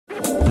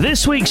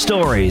This week's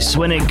stories: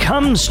 when it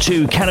comes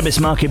to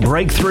cannabis market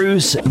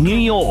breakthroughs, New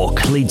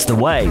York leads the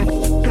way.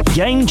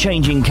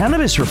 Game-changing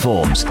cannabis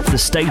reforms, the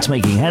states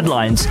making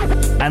headlines,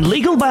 and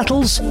legal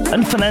battles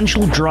and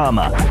financial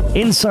drama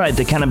inside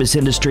the cannabis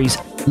industry's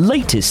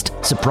latest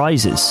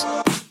surprises.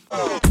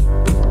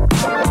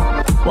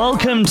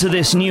 Welcome to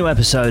this new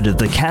episode of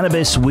the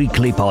Cannabis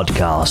Weekly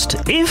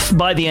Podcast. If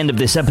by the end of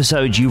this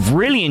episode you've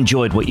really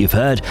enjoyed what you've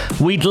heard,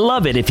 we'd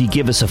love it if you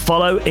give us a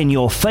follow in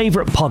your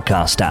favorite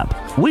podcast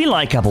app. We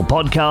like Apple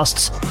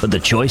Podcasts, but the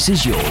choice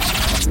is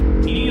yours.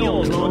 New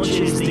York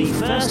launches the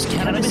first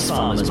cannabis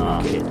farmers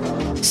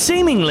market.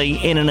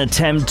 Seemingly in an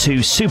attempt to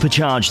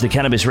supercharge the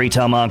cannabis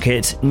retail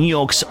market, New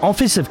York's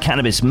Office of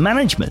Cannabis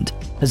Management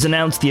has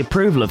announced the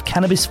approval of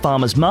cannabis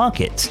farmers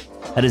markets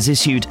and has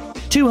issued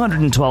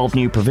 212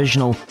 new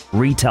provisional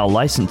retail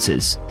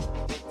licenses.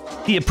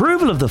 The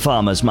approval of the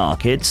farmers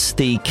markets,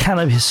 the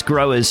Cannabis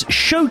Growers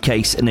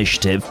Showcase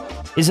Initiative,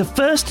 is a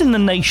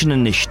first-in-the-nation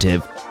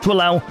initiative to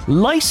allow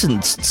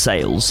licensed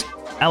sales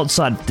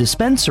outside of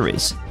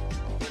dispensaries.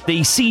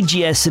 The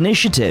CGS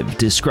initiative,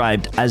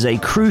 described as a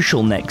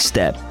crucial next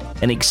step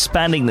in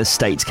expanding the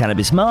state's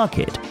cannabis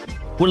market,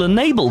 will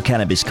enable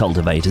cannabis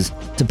cultivators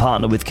to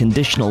partner with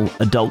conditional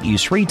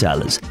adult-use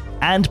retailers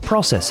and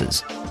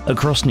processors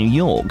across New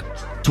York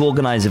to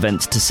organize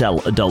events to sell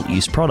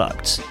adult-use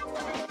products.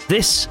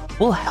 This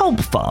will help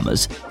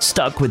farmers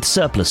stuck with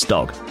surplus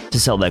stock to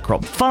sell their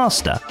crop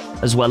faster,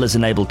 as well as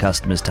enable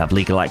customers to have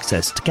legal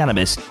access to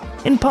cannabis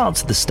in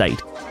parts of the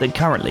state that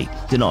currently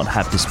do not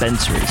have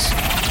dispensaries.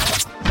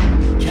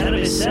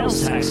 Cannabis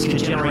sales tax could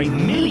generate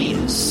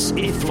millions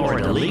if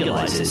Florida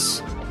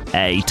legalizes.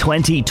 A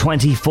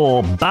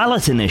 2024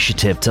 ballot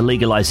initiative to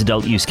legalize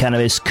adult-use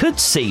cannabis could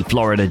see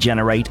Florida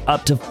generate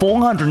up to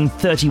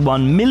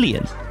 $431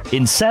 million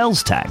in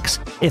sales tax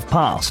if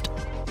passed.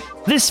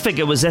 This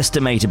figure was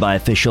estimated by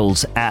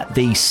officials at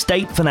the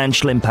State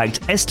Financial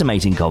Impact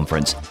Estimating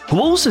Conference, who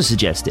also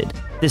suggested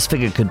this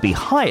figure could be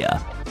higher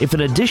if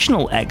an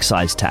additional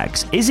excise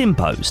tax is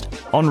imposed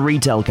on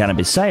retail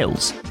cannabis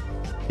sales.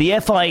 The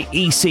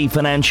FIEC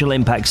Financial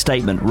Impact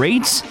Statement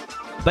reads,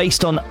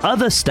 based on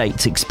other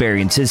states'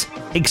 experiences,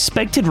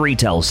 expected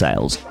retail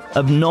sales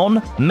of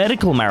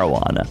non-medical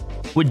marijuana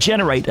would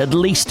generate at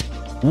least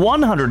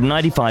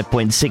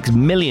 $195.6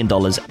 million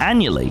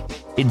annually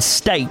in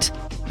state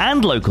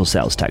and local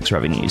sales tax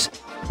revenues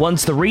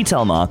once the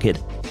retail market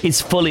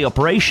is fully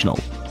operational.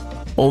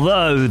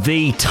 Although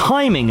the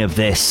timing of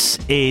this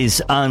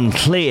is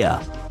unclear.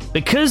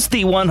 Because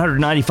the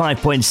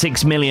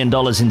 $195.6 million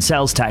in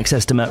sales tax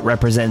estimate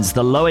represents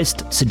the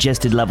lowest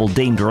suggested level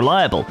deemed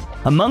reliable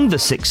among the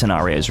 6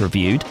 scenarios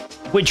reviewed,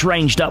 which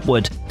ranged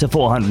upward to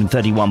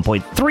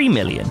 $431.3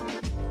 million,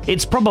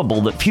 it's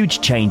probable that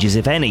future changes,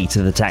 if any,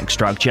 to the tax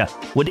structure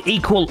would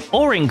equal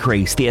or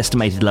increase the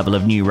estimated level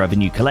of new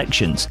revenue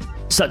collections.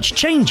 Such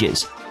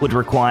changes would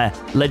require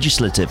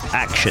legislative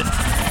action.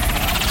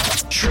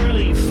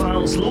 Trulieve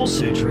files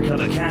lawsuit to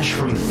recover cash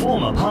from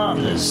former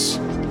partners.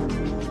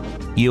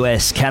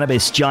 US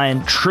cannabis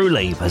giant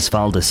Trulieve has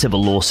filed a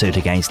civil lawsuit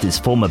against its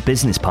former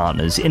business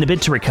partners in a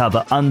bid to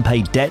recover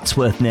unpaid debts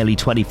worth nearly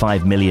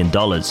 $25 million.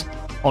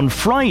 On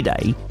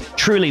Friday,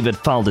 Trulieve had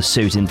filed a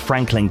suit in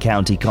Franklin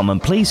County Common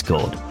Pleas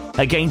Court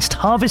against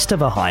Harvest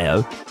of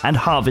Ohio and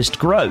Harvest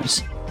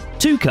Grows,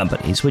 2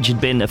 companies which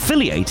had been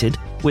affiliated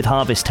with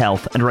Harvest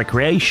Health and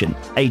Recreation,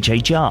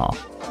 HHR.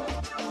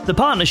 The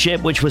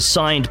partnership, which was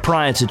signed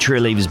prior to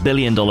Trulieve's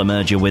billion-dollar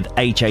merger with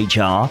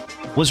HHR,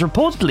 was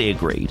reportedly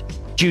agreed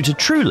due to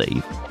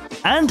Trulieve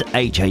and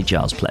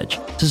HHR's pledge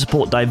to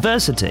support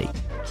diversity,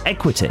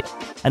 equity,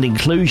 and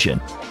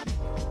inclusion.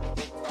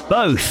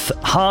 Both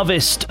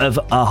Harvest of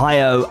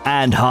Ohio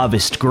and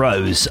Harvest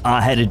Grows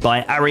are headed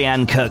by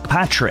Ariane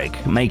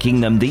Kirkpatrick,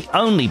 making them the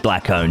only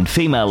black-owned,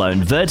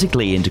 female-owned,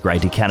 vertically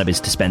integrated cannabis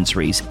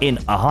dispensaries in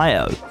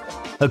Ohio.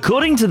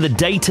 According to the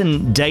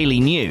Dayton Daily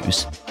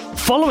News,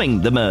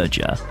 following the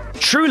merger,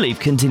 Trulieve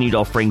continued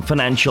offering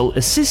financial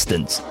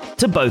assistance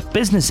to both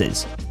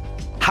businesses.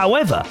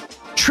 However,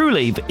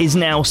 Trulieve is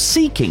now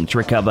seeking to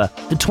recover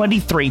the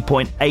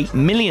 $23.8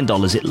 million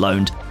it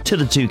loaned to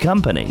the 2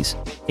 companies,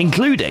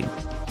 including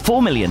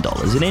 $4 million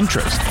in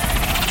interest.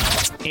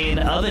 In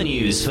other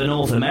news for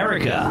North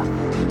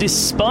America,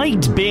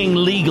 despite being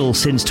legal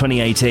since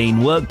 2018,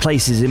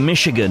 workplaces in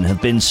Michigan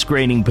have been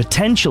screening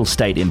potential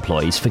state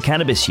employees for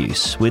cannabis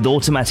use with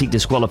automatic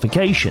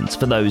disqualifications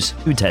for those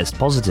who test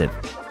positive.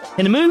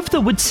 In a move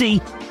that would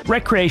see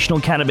recreational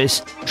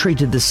cannabis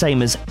treated the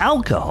same as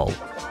alcohol,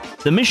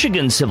 the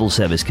Michigan Civil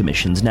Service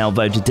Commission's now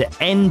voted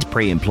to end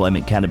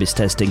pre-employment cannabis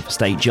testing for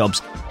state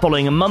jobs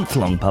following a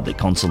month-long public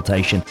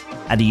consultation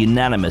and a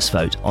unanimous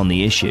vote on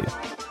the issue.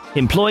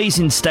 Employees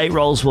in state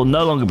roles will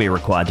no longer be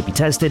required to be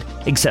tested,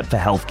 except for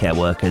healthcare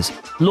workers,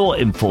 law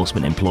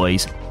enforcement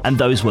employees, and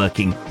those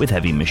working with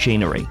heavy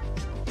machinery.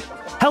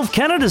 Health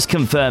Canada's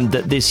confirmed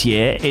that this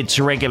year, its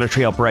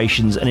Regulatory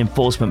Operations and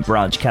Enforcement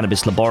Branch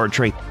Cannabis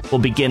Laboratory will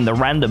begin the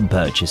random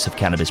purchase of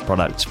cannabis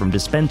products from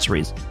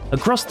dispensaries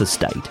across the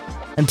state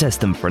and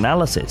test them for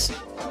analysis.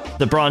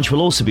 The branch will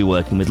also be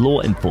working with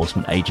law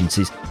enforcement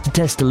agencies to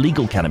test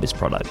illegal cannabis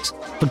products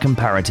for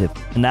comparative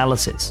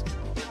analysis.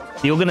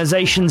 The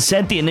organization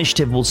said the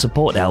initiative will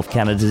support Health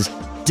Canada's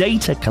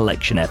data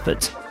collection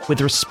efforts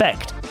with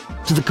respect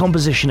to the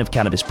composition of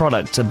cannabis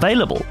products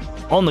available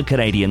on the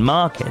Canadian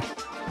market,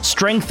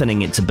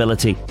 strengthening its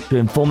ability to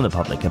inform the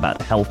public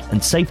about health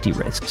and safety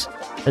risks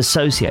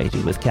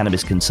associated with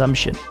cannabis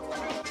consumption.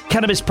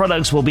 Cannabis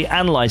products will be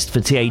analysed for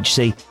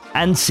THC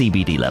and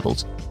CBD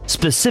levels,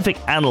 specific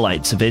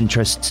analytes of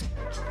interests,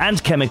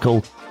 and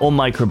chemical or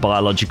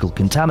microbiological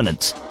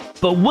contaminants,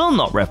 but will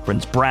not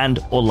reference brand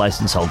or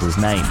license holders'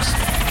 names.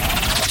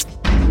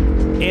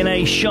 In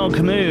a shock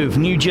move,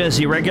 New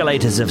Jersey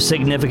regulators have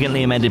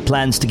significantly amended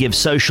plans to give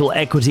social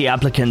equity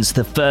applicants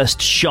the first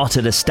shot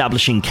at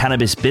establishing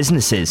cannabis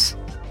businesses.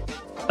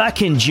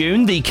 Back in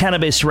June, the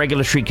Cannabis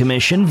Regulatory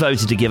Commission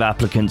voted to give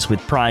applicants with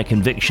prior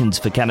convictions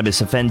for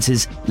cannabis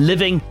offences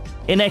living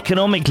in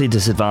economically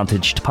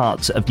disadvantaged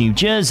parts of New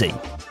Jersey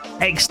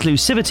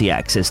exclusivity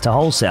access to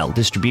wholesale,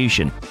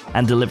 distribution,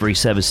 and delivery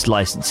service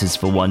licenses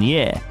for 1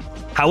 year.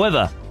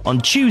 However, on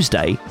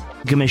Tuesday,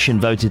 the Commission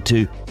voted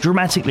to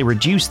dramatically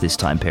reduce this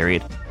time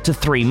period to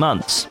 3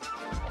 months,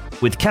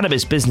 with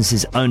cannabis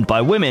businesses owned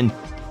by women,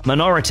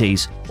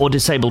 minorities, or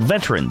disabled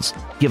veterans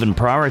given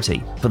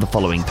priority for the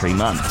following 3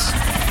 months.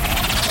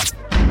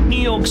 New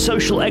York's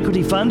Social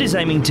Equity Fund is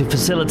aiming to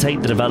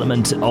facilitate the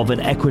development of an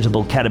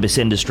equitable cannabis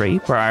industry,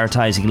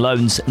 prioritizing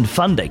loans and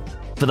funding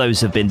for those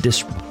who have been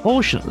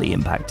disproportionately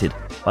impacted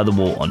by the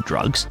war on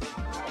drugs.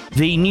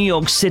 The New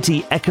York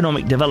City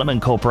Economic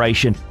Development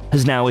Corporation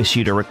has now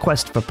issued a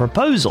request for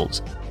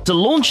proposals to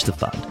launch the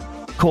fund,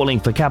 calling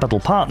for capital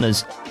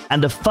partners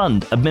and a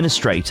fund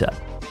administrator.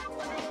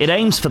 It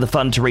aims for the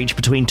fund to reach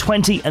between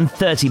 $20 and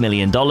 $30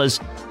 million,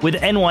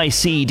 with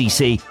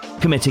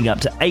NYCDC committing up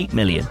to $8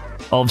 million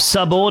of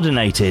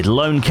subordinated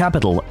loan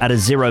capital at a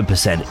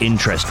 0%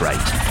 interest rate.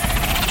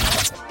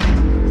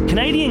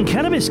 Canadian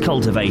cannabis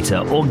cultivator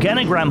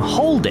Organigram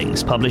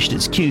Holdings published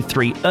its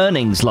Q3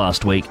 earnings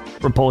last week,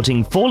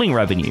 reporting falling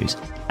revenues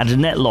and a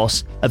net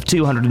loss of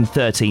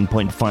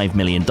 $213.5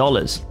 million.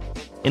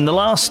 In the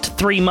last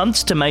 3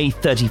 months to May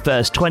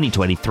 31st,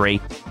 2023,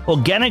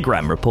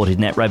 Organigram reported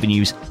net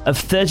revenues of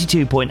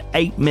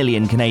 $32.8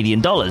 million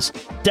Canadian dollars,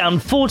 down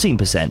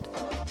 14%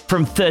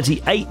 from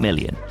 $38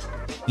 million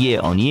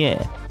year on year.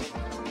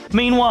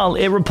 Meanwhile,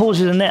 it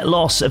reported a net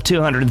loss of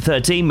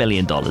 $213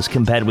 million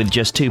compared with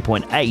just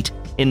 $2.8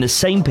 in the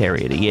same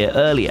period a year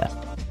earlier,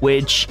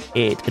 which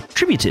it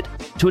attributed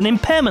to an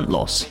impairment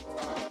loss.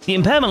 The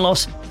impairment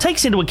loss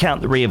takes into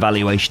account the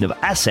re-evaluation of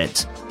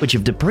assets which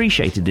have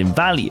depreciated in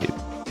value,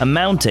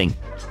 amounting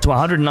to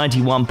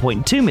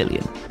 $191.2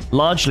 million,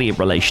 largely in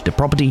relation to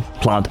property,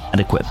 plant,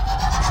 and equipment.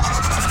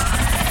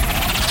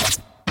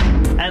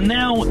 And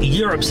now,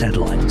 Europe's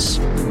headlines.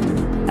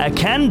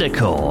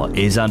 Cannabis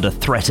is under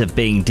threat of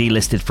being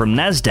delisted from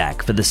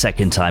Nasdaq for the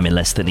second time in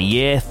less than a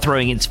year,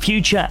 throwing its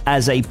future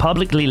as a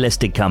publicly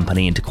listed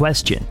company into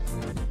question.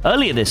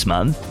 Earlier this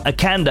month,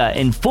 Cannabis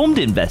informed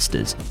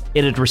investors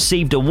it had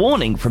received a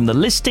warning from the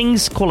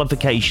Listings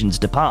Qualifications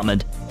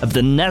Department of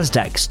the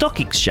Nasdaq Stock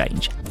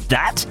Exchange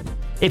that,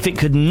 if it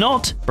could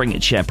not bring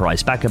its share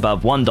price back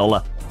above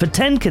 $1 for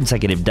 10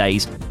 consecutive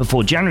days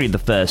before January the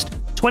 1st,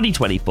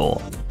 2024,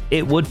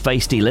 it would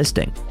face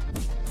delisting.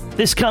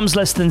 This comes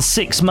less than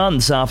 6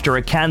 months after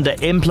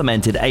Cannabis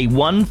implemented a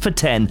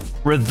 1-for-10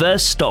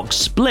 reverse stock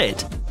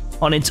split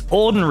on its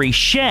ordinary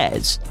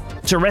shares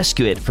to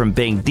rescue it from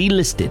being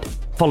delisted,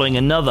 following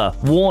another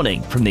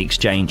warning from the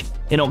exchange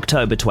in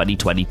October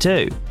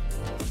 2022.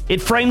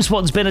 It frames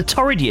what's been a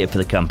torrid year for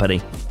the company,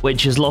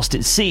 which has lost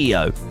its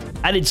CEO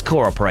and its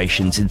core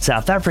operations in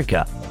South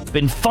Africa,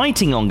 been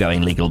fighting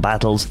ongoing legal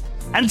battles,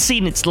 and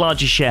seen its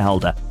largest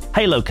shareholder,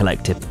 Halo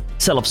Collective,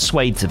 sell off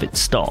swathes of its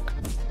stock.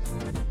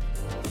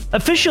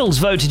 Officials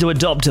voted to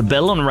adopt a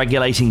bill on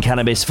regulating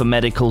cannabis for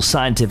medical,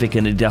 scientific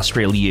and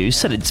industrial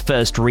use at its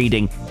first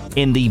reading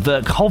in the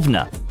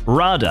Verkhovna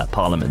Rada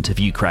Parliament of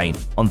Ukraine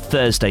on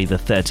Thursday the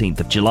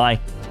 13th of July,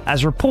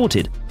 as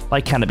reported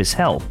by Cannabis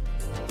Health.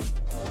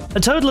 A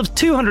total of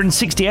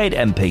 268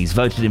 MPs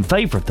voted in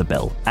favour of the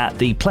bill at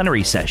the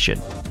plenary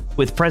session,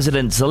 with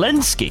President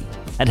Zelensky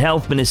and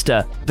Health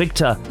Minister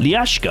Viktor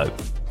Lyashko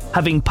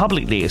having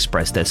publicly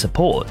expressed their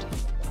support.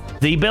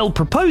 The bill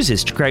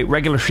proposes to create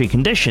regulatory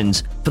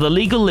conditions for the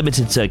legal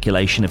limited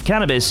circulation of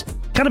cannabis,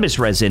 cannabis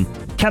resin,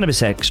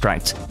 cannabis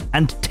extracts,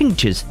 and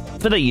tinctures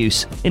for their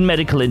use in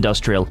medical,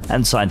 industrial,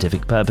 and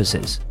scientific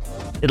purposes.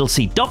 It'll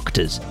see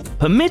doctors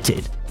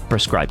permitted to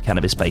prescribe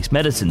cannabis-based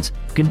medicines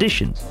for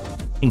conditions,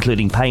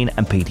 including pain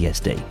and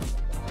PTSD.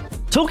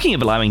 Talking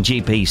of allowing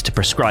GPs to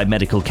prescribe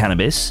medical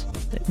cannabis,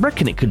 they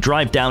reckon it could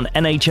drive down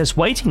NHS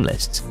waiting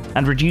lists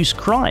and reduce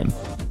crime,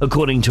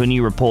 according to a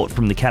new report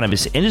from the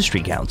Cannabis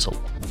Industry Council.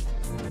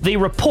 The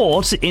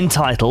report,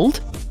 entitled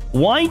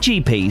 "Why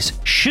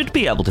GPs Should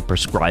Be Able to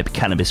Prescribe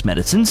Cannabis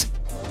Medicines,"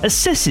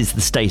 assesses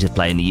the state of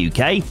play in the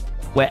UK,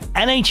 where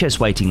NHS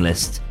waiting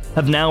lists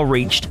have now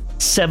reached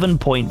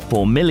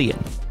 7.4 million.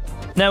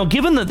 Now,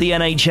 given that the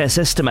NHS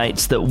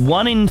estimates that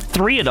 1 in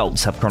 3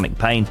 adults have chronic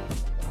pain,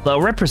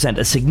 they'll represent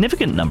a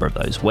significant number of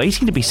those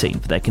waiting to be seen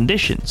for their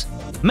conditions,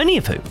 many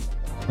of whom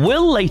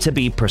will later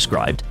be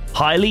prescribed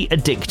highly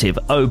addictive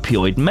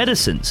opioid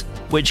medicines,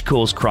 which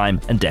cause crime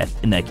and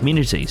death in their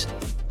communities.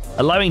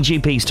 Allowing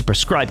GPs to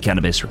prescribe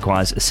cannabis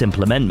requires a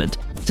simple amendment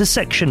to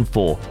Section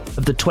 4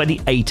 of the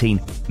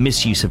 2018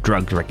 Misuse of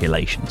Drug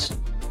Regulations.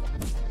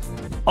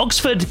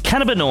 Oxford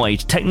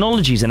Cannabinoid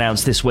Technologies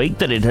announced this week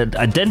that it had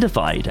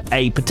identified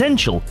a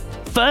potential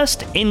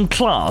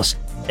first-in-class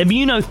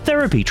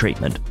immunotherapy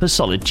treatment for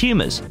solid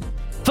tumours.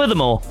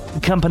 Furthermore, the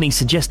company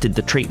suggested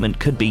the treatment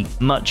could be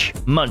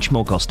much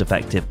more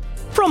cost-effective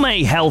from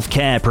a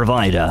healthcare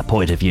provider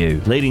point of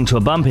view, leading to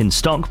a bump in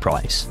stock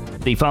price.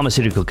 The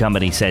pharmaceutical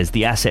company says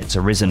the assets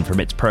have risen from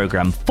its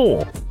Program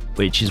 4,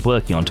 which is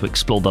working on to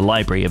explore the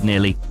library of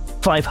nearly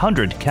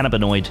 500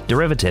 cannabinoid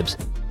derivatives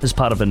as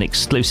part of an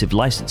exclusive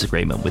license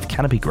agreement with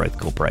Canopy Growth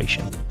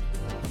Corporation.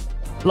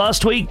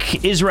 Last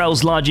week,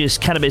 Israel's largest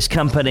cannabis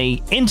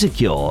company,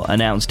 Intercure,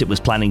 announced it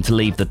was planning to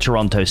leave the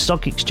Toronto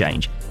Stock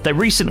Exchange. They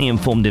recently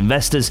informed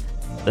investors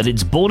that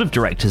its board of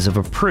directors have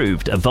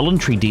approved a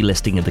voluntary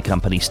delisting of the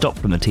company's stock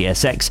from the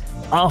TSX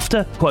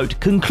after, quote,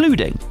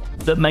 concluding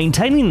that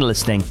maintaining the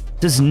listing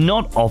does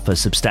not offer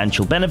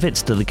substantial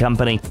benefits to the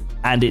company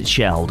and its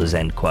shareholders,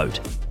 end quote.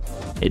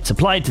 It's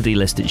applied to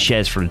delist its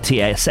shares from the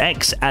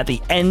TSX at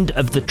the end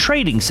of the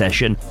trading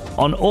session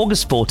on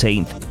August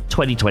 14th,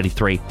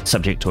 2023,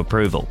 subject to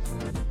approval.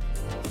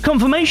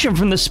 Confirmation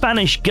from the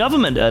Spanish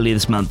government earlier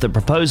this month that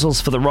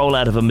proposals for the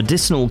rollout of a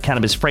medicinal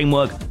cannabis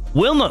framework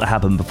will not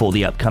happen before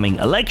the upcoming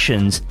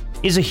elections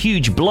is a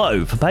huge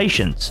blow for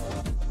patients.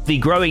 The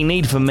growing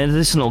need for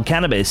medicinal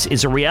cannabis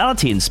is a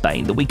reality in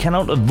Spain that we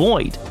cannot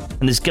avoid,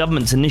 and this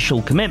government's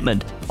initial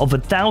commitment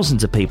offered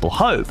thousands of people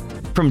hope,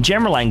 from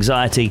general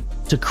anxiety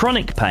to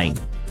chronic pain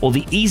or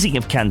the easing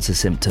of cancer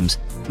symptoms.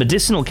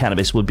 Medicinal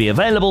cannabis would be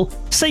available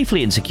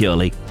safely and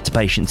securely to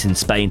patients in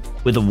Spain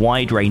with a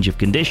wide range of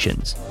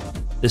conditions.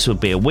 This would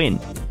be a win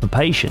for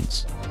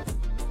patients.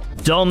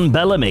 Don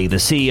Bellamy, the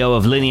CEO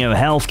of Lineo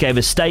Health, gave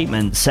a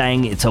statement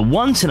saying it's a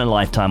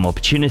once-in-a-lifetime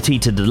opportunity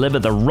to deliver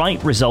the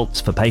right results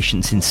for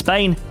patients in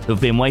Spain who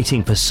have been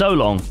waiting for so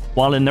long,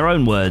 while in their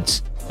own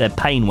words, their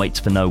pain waits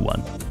for no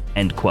one.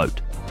 End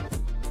quote.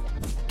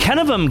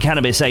 Cannavum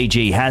Cannabis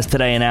AG has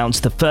today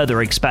announced the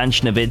further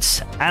expansion of its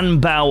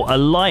Anbau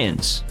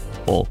Alliance,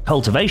 or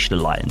Cultivation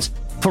Alliance,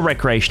 for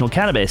recreational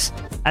cannabis,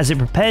 as it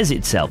prepares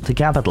itself to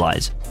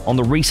capitalize on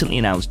the recently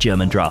announced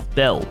German draft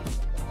bill.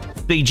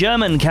 The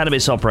German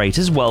cannabis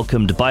operators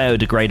welcomed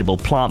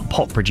biodegradable plant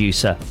pot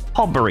producer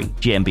Potbury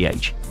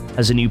GmbH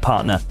as a new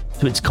partner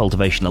to its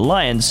Cultivation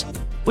Alliance,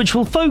 which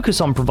will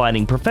focus on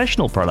providing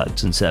professional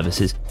products and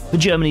services for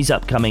Germany's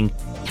upcoming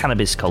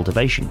cannabis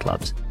cultivation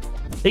clubs.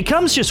 It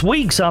comes just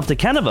weeks after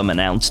Cannavum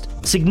announced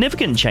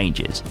significant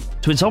changes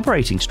to its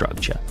operating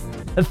structure,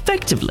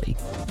 effectively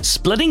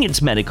splitting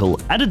its medical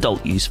and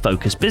adult use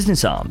focused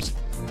business arms.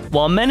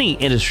 While many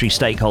industry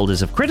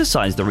stakeholders have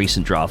criticized the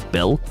recent draft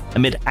bill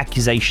amid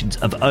accusations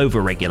of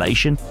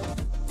over-regulation,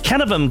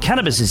 Cannavum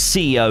Cannabis'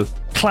 CEO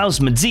Klaus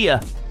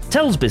Medzia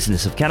tells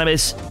Business of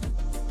Cannabis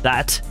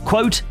that,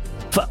 quote,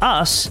 "For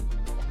us,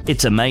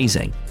 it's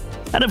amazing."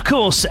 And of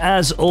course,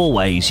 as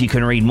always, you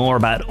can read more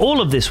about all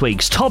of this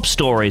week's top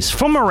stories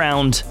from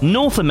around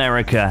North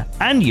America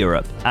and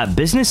Europe at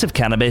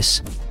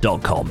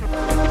businessofcannabis.com.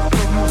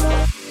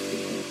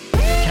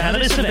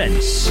 Cannabis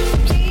events.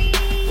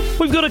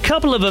 We've got a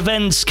couple of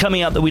events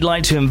coming up that we'd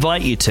like to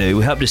invite you to.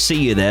 We hope to see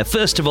you there.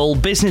 First of all,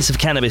 Business of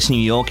Cannabis New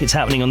York. It's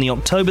happening on the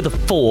October the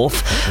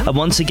 4th, and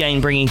once again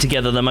bringing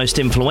together the most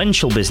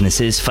influential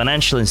businesses,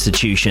 financial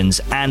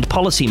institutions, and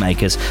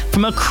policymakers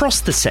from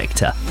across the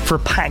sector for a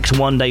packed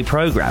one-day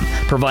program,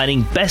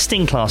 providing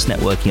best-in-class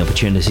networking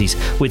opportunities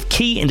with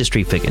key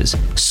industry figures,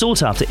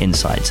 sought-after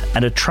insights,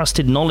 and a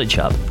trusted knowledge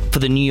hub for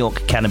the New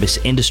York cannabis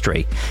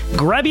industry.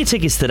 Grab your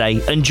tickets today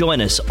and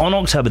join us on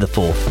October the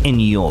 4th in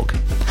New York.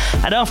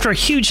 And after a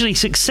hugely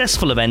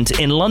successful event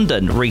in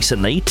London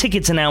recently,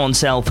 tickets are now on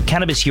sale for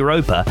Cannabis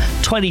Europa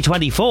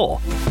 2024.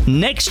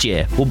 Next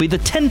year will be the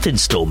 10th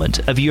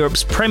installment of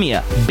Europe's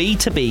premier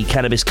B2B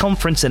cannabis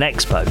conference and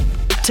expo.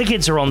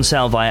 Tickets are on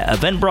sale via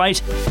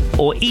Eventbrite,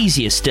 or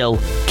easier still,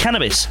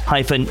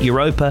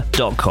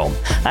 cannabis-europa.com.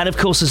 And of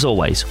course, as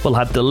always, we'll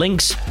have the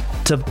links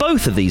to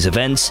both of these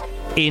events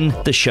in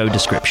the show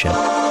description.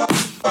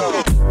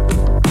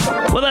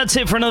 Well, that's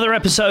it for another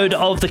episode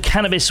of the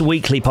Cannabis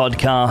Weekly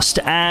podcast.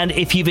 And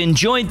if you've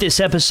enjoyed this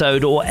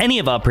episode or any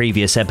of our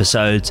previous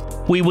episodes,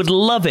 we would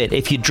love it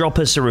if you drop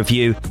us a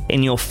review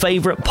in your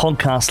favorite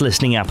podcast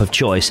listening app of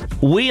choice.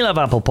 We love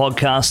Apple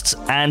Podcasts,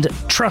 and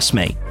trust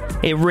me,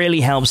 it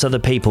really helps other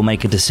people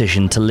make a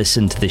decision to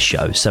listen to this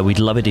show. So we'd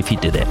love it if you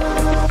did it.